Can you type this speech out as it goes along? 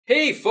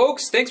Hey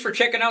folks, thanks for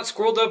checking out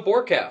Squirrel Dove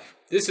Borcaf.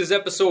 This is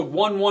episode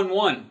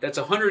 111. That's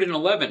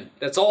 111.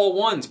 That's all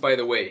ones, by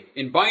the way.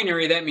 In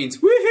binary, that means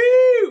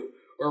woohoo!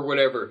 Or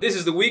whatever. This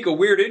is the week of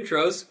weird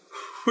intros,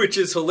 which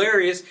is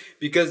hilarious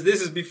because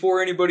this is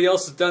before anybody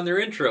else has done their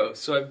intro.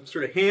 So I'm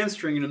sort of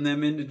hamstringing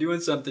them into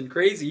doing something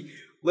crazy.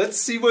 Let's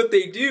see what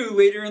they do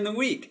later in the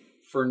week.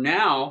 For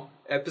now,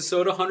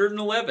 episode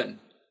 111.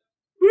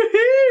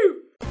 Woohoo!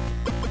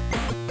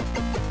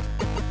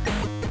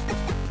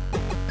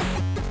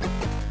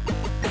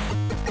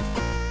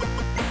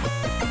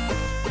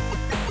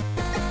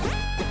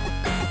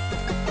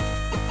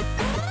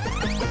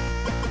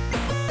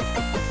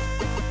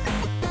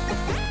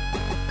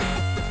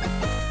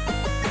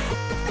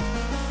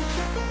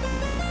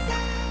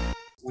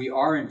 We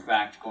are, in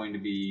fact, going to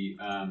be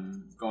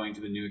going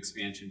to the new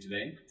expansion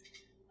today.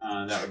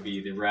 That would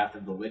be the Wrath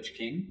of the Lich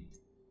King.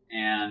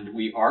 And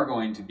we are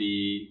going to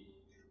be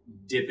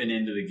dipping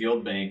into the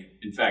guild bank,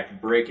 in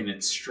fact, breaking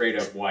it straight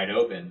up wide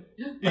open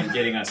and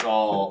getting us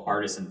all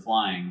artisan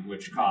flying,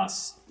 which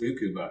costs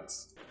buku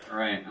bucks. All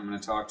right, I'm going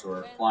to talk to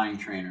our flying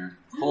trainer.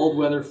 Cold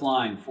weather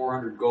flying,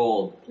 400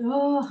 gold.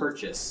 Oh.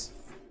 Purchase.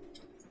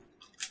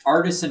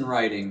 Artisan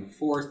writing,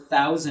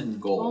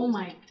 4,000 gold. Oh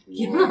my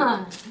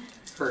god.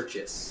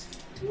 Purchase.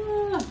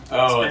 Yeah.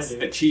 Oh, it's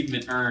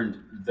achievement earned.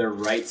 The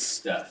right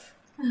stuff.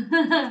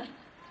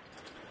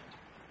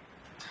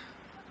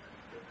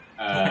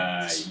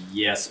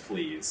 Yes,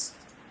 please.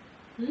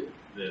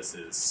 This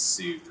is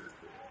super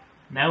cool.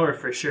 Now we're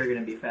for sure going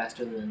to be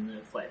faster than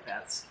the flight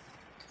paths.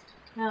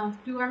 Now,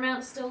 do our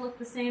mounts still look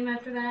the same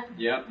after that?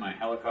 Yep, my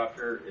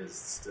helicopter is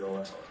still a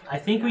helicopter. I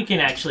think we can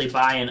actually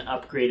buy an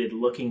upgraded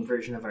looking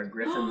version of our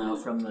Griffin, though,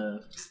 from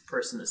the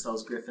person that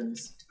sells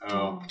Griffins.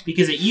 Oh.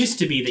 Because it used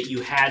to be that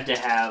you had to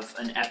have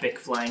an epic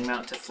flying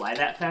mount to fly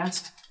that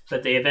fast,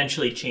 but they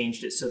eventually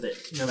changed it so that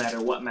no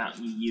matter what mount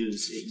you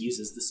use, it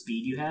uses the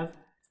speed you have.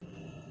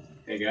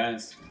 Hey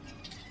guys,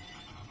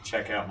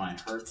 check out my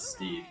Hearth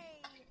Steed.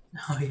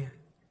 Oh, yeah.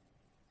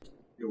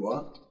 You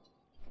what?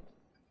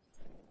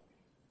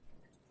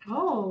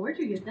 Oh, where'd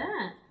you get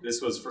that?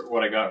 This was for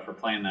what I got for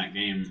playing that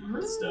game,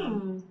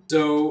 Hearthstone.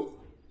 So,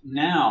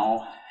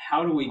 now,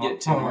 how do we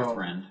get to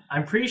Northrend?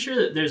 I'm pretty sure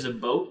that there's a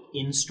boat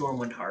in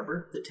Stormwind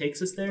Harbor that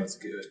takes us there. That's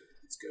good.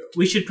 Let's go.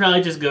 We should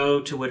probably just go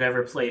to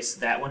whatever place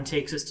that one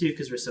takes us to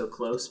because we're so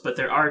close. But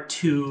there are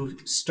two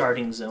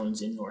starting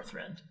zones in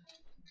Northrend.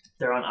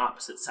 They're on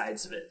opposite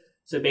sides of it.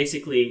 So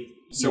basically...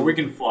 So we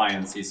can fly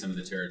and see some of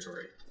the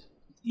territory.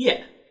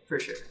 Yeah, for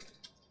sure.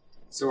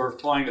 So we're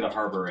flying to the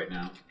harbor right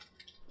now.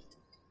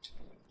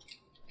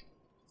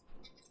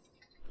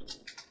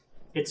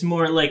 It's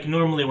more like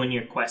normally when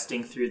you're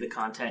questing through the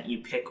content,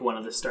 you pick one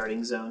of the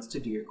starting zones to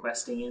do your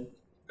questing in.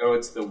 Oh,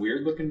 it's the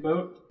weird looking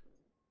boat?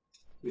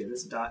 Yeah,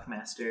 this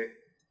Dockmaster.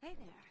 Hey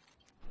there.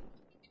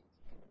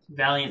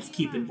 Valiant's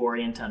keeping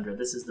Borean Tundra.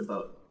 This is the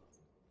boat.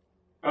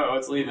 Uh-oh,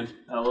 it's leaving.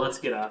 Oh, well, let's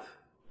get off.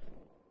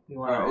 We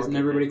want Isn't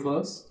everybody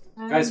close?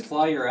 Guys,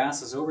 fly your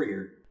asses over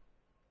here.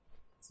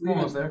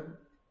 Almost there.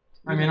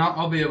 I mean,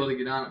 I'll be able to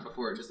get on it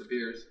before it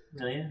disappears.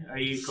 Really? Are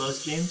you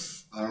close,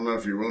 James? I don't know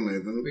if you will,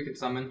 Nathan. We could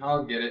summon.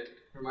 I'll get it.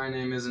 My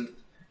name isn't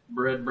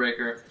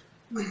Breadbreaker.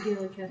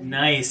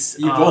 Nice.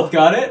 You both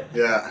got it?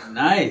 Yeah.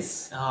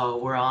 Nice. Oh,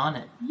 we're on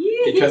it.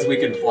 Because we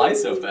can fly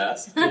so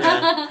fast.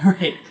 Yeah,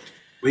 right.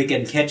 We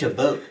can catch a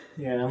boat.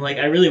 Yeah, I'm like,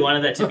 I really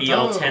wanted that to be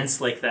all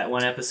tense like that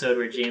one episode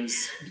where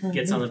James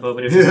gets on the boat,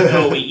 but it was like,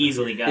 oh, we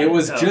easily got it. It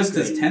was just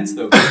as tense,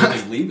 though, because he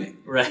was leaving.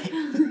 Right.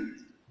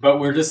 But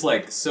we're just,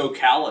 like, so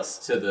callous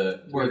to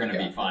the, we're going to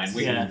be fine.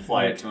 We can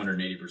fly at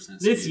 280% speed.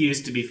 This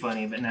used to be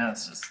funny, but now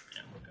it's just,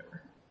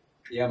 whatever.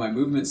 Yeah, my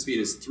movement speed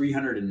is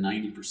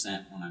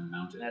 390% when I'm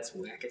mounted. That's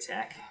whack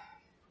attack.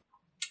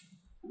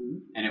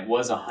 And it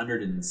was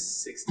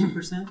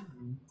 160%?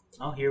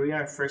 Oh, here we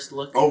are, first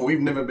look. Oh,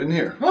 we've never been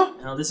here.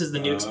 No, this is the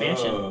new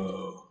expansion.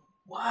 Oh.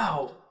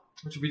 Wow.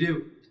 What should we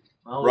do?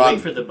 Well, Run.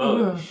 wait for the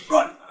boat.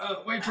 Run!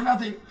 Wait for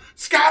nothing.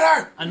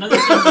 Scatter! Another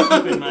thing to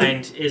keep in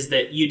mind is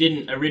that you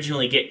didn't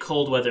originally get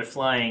cold weather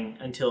flying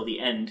until the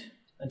end,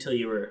 until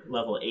you were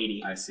level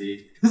 80. I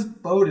see. This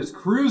boat is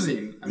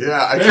cruising.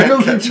 Yeah, I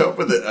can't catch up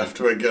with it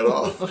after I get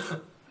off.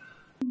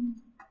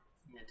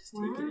 Yeah, just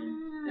take it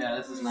in. Yeah,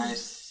 this is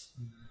nice.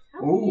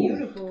 How Ooh.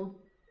 beautiful.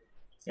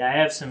 Yeah, I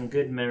have some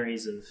good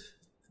memories of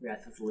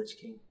Wrath of the Lich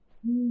King.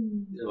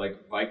 They're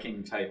like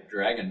Viking-type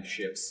dragon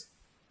ships.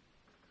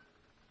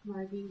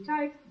 Viking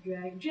type,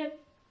 dragon ship.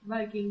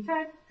 Viking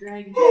type,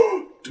 dragon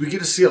ship. Do we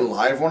get to see a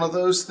live one of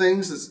those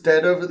things that's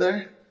dead over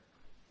there?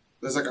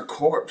 There's like a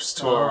corpse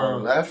to our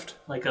left.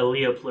 Like a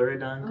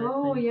Leopleurodon type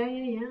Oh, thing.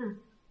 yeah.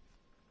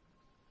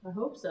 I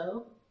hope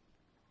so.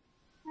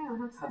 I don't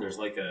have God, there's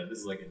like a, this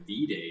is like a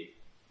D-Day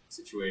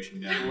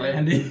situation down there.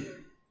 Landing.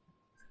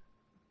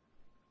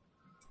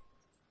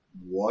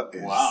 What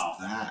is Wow.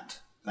 that?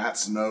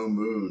 That's no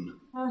moon.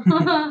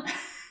 that.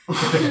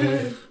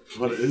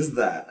 What is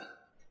that?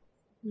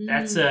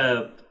 That's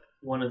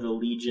one of the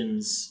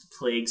Legion's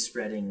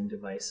plague-spreading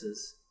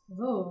devices.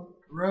 Oh,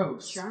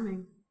 Gross.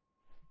 charming.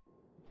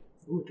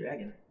 Ooh,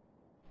 dragon.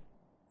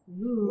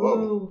 Ooh.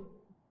 Whoa.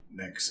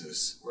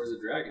 Nexus. Where's the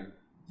dragon?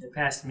 It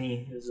passed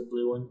me. It was a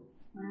blue one.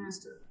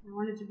 I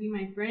want it to be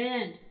my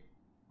friend.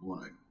 I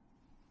want to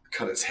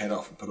cut its head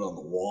off and put it on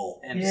the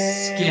wall. And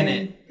skin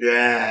it.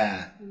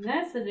 Yeah. And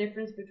that's the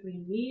difference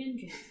between me and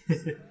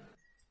James.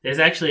 There's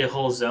actually a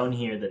whole zone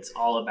here that's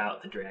all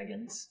about the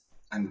dragons.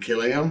 And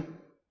killing them?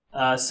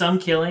 Some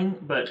killing,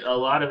 but a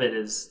lot of it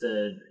is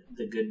the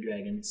good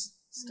dragons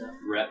stuff.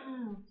 Rep.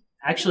 Wow.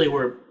 Actually,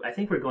 I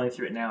think we're going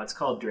through it now. It's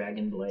called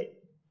Dragon Blight.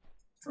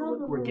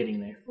 We're getting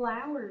there.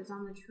 Flowers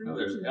on the tree. Oh,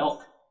 there's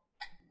elk.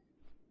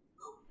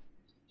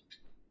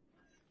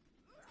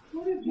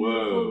 What a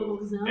beautiful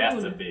little zone.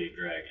 That's a big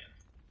dragon.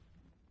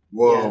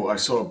 Whoa, I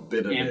saw a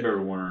bit of it.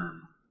 Amber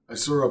worm. I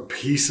saw a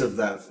piece of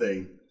that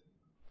thing.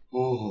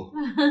 Oh.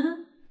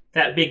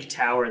 That big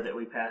tower that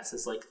we passed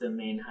is like the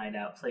main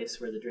hideout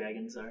place where the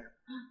dragons are.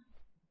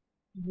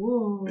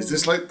 Whoa. Is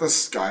this like the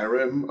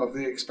Skyrim of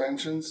the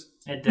expansions?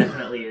 It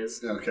definitely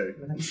is. Okay.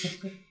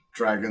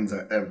 Dragons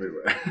are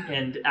everywhere.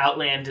 And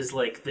Outland is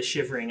like the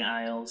Shivering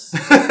Isles.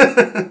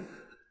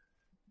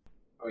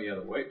 Oh yeah,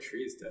 the white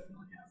trees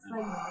definitely have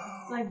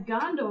that. It's like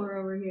Gondor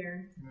over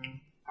here.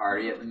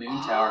 Party at the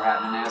Moon Tower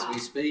happening as we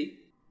speak.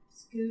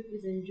 Scoot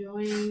is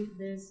enjoying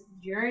this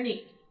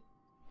journey.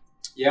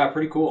 Yeah,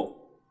 pretty cool.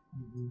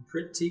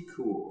 Pretty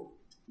cool.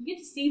 You get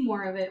to see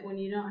more of it when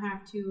you don't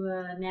have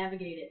to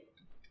navigate it.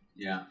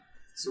 Yeah.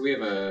 So we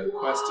have a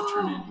quest to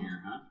turn in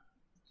here, huh?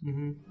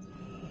 Mm-hmm.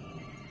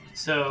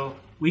 So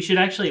we should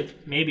actually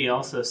maybe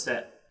also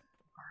set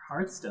our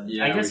Hearthstone.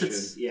 Yeah, I guess we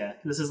it's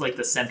this is like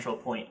the central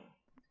point.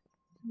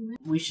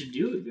 We should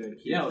do it, good.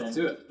 Yeah, let's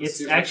do it. Let's It's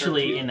do it right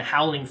actually there. in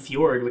Howling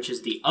Fjord, which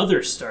is the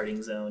other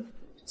starting zone.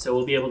 So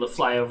we'll be able to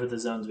fly over the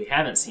zones we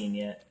haven't seen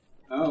yet.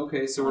 Oh,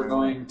 okay. So we're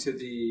going to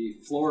the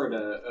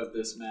Florida of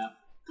this map.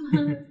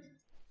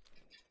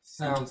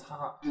 Sounds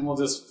hot. And we'll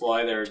just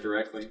fly there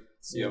directly.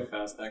 See how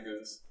fast that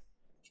goes.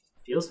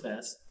 Feels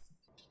fast.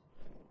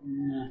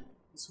 Yeah.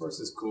 This horse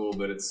is cool,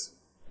 but it's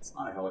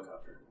not a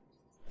helicopter.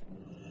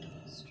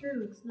 It's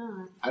true, it's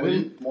not. I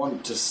didn't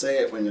want to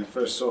say it when you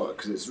first saw it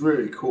because it's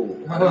really cool.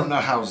 I don't know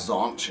how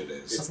zaunch it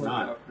is. It's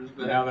not.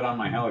 But now that I'm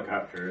my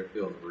helicopter, it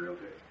feels real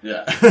good.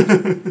 Yeah.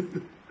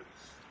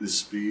 The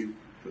speed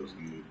feels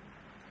good.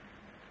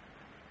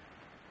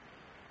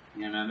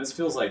 Yeah, man, this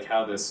feels like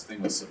how this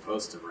thing was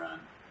supposed to run.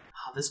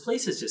 Oh, this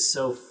place is just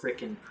so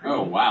freaking pretty.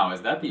 Oh, wow.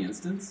 Is that the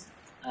instance?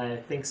 I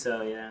think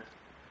so, yeah.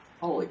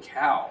 Holy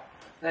cow.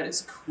 That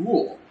is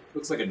cool.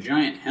 Looks like a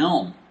giant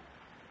helm.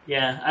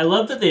 Yeah, I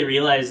love that they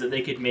realized that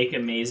they could make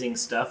amazing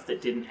stuff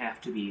that didn't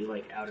have to be,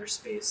 like, outer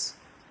space.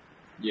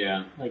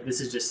 Yeah. Like,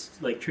 this is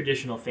just, like,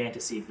 traditional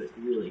fantasy, but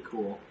really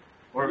cool.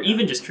 Or Yeah.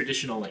 even just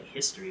traditional, like,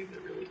 history,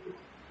 but really cool.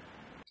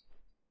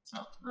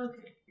 Oh,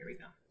 okay, here we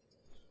go.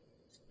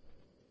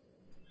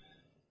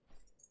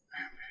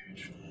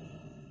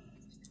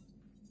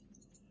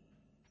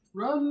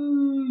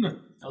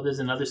 Run! Oh, there's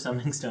another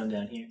summoning stone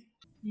down here.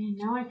 Man,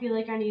 now I feel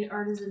like I need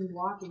artisan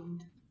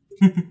walking.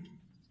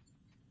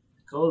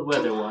 Cold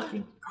weather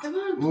walking. Come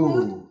on,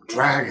 Ooh,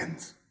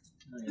 dragons.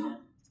 Oh,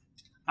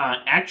 yeah.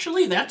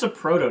 Actually, that's a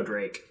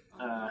proto-drake.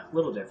 A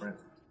little different.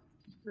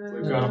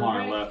 We've got them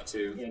on our left,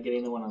 too. Yeah,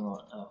 getting the one on the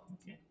left. Oh,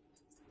 okay.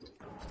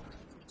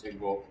 Take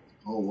bolt.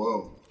 Oh,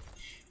 whoa.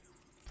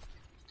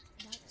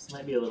 This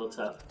might be a little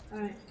tough.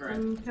 Alright, Right.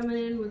 I'm coming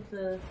in with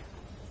the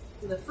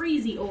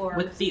freezy orb.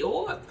 With the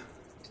orb.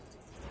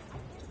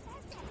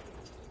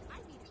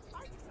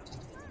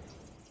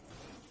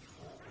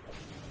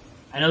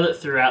 I know that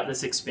throughout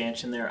this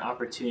expansion there are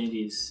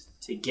opportunities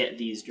to get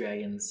these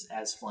dragons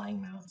as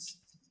flying mounts.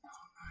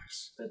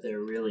 Nice. But they're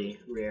really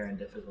rare and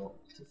difficult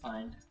to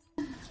find.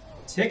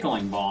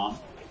 Tickling bomb?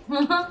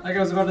 Like I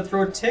was about to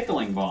throw a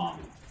tickling bomb.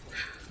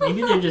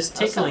 Maybe they're just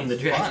That tickling the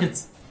sounds fun.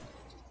 dragons.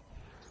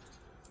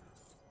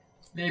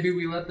 Maybe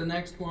we let the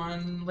next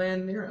one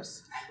land near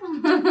us.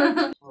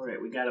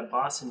 Alright, we got a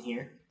boss in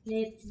here.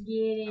 Let's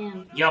get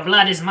him. Your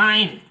blood is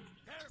mine!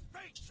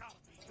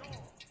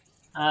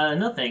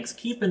 No thanks.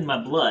 Keeping my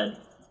blood.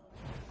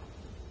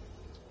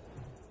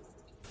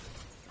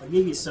 I'll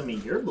give you some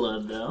of your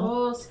blood, though.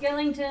 Oh,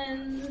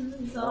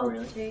 skeletons. I'll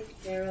really?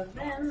 take care of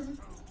them.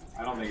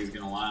 I don't think he's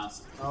gonna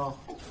last. Oh.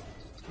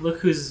 Look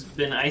who's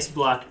been ice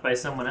blocked by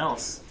someone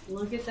else.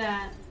 Look at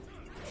that.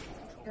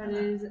 That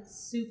is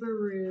super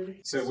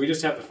rude. So we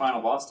just have the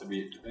final boss to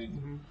beat, I think.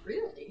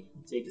 Really?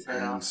 Take his head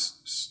And off.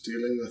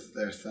 stealing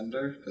their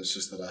thunder, that's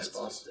just the last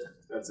boss.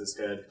 That's his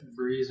head.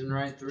 Breezing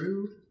right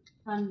through.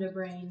 Thunder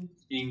brain.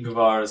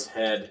 Ingvar's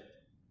head.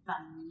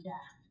 Thunder.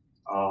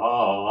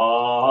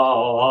 Oh.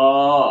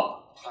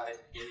 I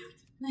get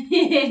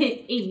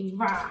it.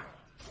 Ingvar.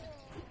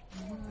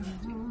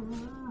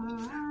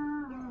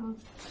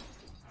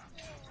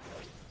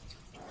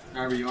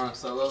 Remember, you want to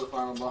solo the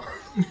final boss?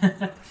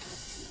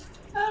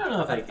 I don't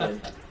know if I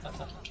could.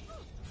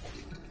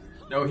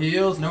 No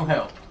heals, no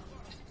help.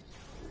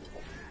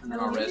 And then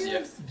I'll res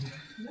you.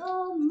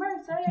 No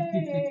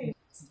mercy.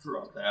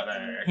 Drop that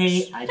axe.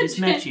 Hey, I just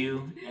met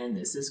you, and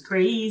this is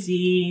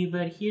crazy,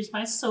 but here's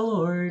my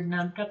sword.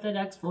 Now drop that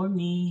axe for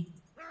me.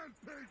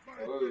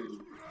 Whoa.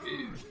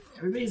 Ew.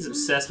 Everybody's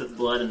obsessed with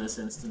blood in this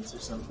instance or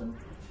something.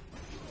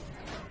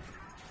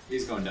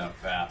 He's going down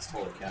fast.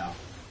 Holy cow.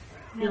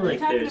 I feel They're like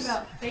talking there's...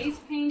 about face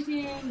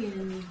painting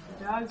and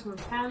the dogs were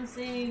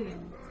pouncing,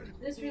 and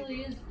this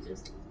really is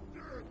just,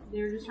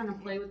 they're just trying to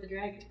play with the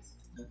dragons.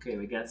 Okay,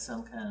 we got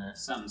some kind of...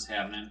 Something's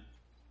happening.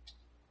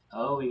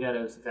 Oh, we got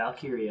a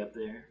Valkyrie up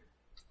there.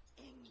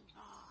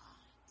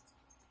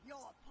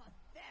 Your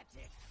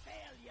pathetic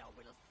failure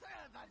will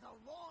serve as a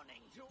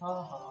warning to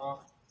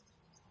Oh.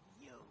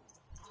 you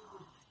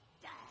are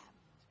damned.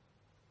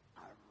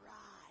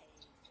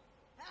 Arise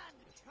and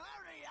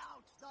carry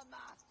out the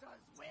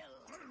Master's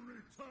will.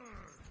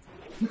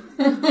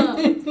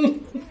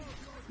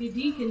 He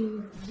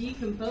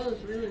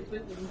decomposed really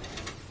quickly.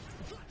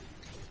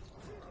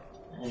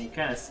 And he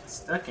kind of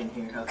stuck in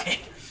here. Okay.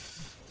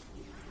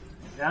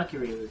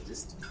 Valkyrie was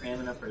just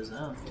cramming up her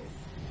zone.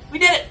 We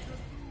did it!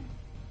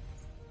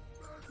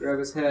 Grab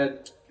his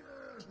head.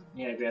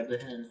 Yeah, grab the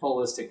hen.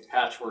 Holistic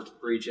patchwork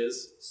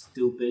breaches.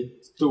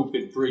 Stupid.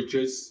 Stupid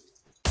breaches.